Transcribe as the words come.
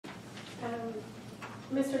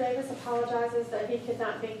Mr. Davis apologizes that he could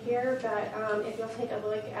not be here, but if you'll take a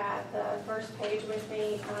look at the first page with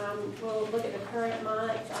me, we'll look at the current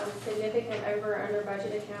month, significant over or under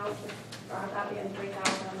budget accounts, that being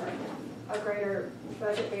 3,000 or a greater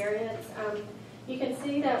budget variance. You can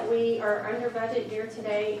see that we are under budget year to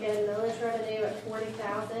date in millage revenue at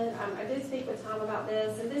 40,000. I did speak with Tom about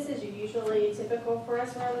this, and this is usually typical for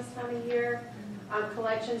us around this time of year.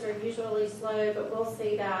 Collections are usually slow, but we'll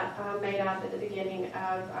see that made up at the beginning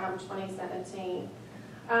of 2017.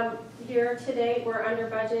 Year to date, we're under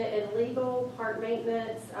budget in legal, park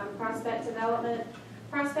maintenance, prospect development.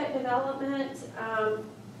 Prospect development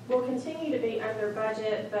will continue to be under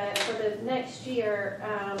budget, but for the next year,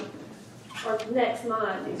 or next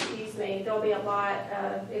month, excuse me, there'll be a lot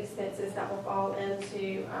of expenses that will fall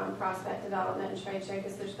into prospect development and trade show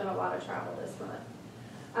because there's been a lot of travel this month.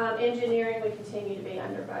 Engineering would continue to be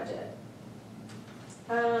under budget.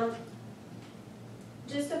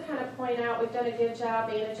 Just to kind of point out, we've done a good job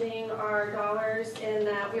managing our dollars in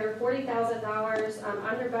that we are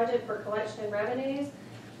 $40,000 under budget for collection and revenues,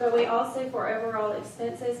 but we also, for overall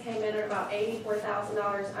expenses, came in at about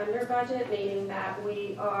 $84,000 under budget, meaning that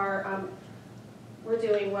we are we're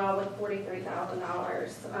doing well with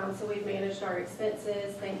 $43,000. So we've managed our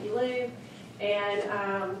expenses, thank you, Lou,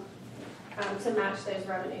 and to match those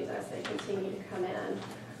revenues as they continue to come in.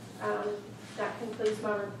 That concludes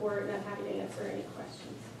my report, and I'm happy to answer any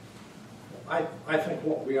questions. I think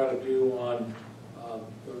what we ought to do on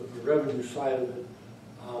the revenue side of it,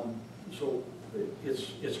 so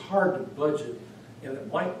it's hard to budget, and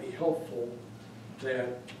it might be helpful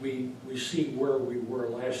that we see where we were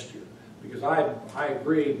last year. Because I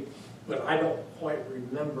agree, but I don't quite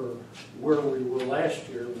remember where we were last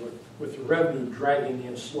year with the revenue dragging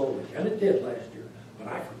in slowly. And it did last year, but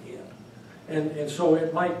I forget. And so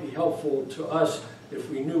it might be helpful to us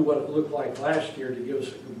if we knew what it looked like last year to give us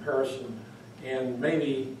a comparison, and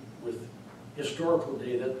maybe with historical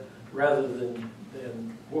data rather than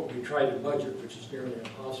what we try to budget, which is nearly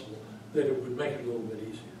impossible, that it would make it a little bit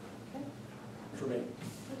easier. Okay. For me.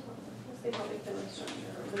 Let's see how we can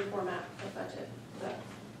restructure or reformat the budget,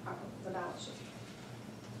 the balance sheet.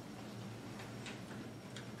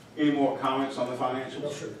 Any more comments on the financials?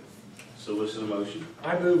 No, sir. Solicit a motion.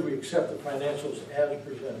 I move we accept the financials as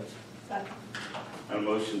presented. Second. A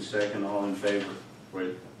motion second, all in favor,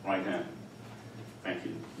 raise right hand. Thank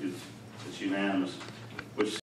you. It's unanimous. Which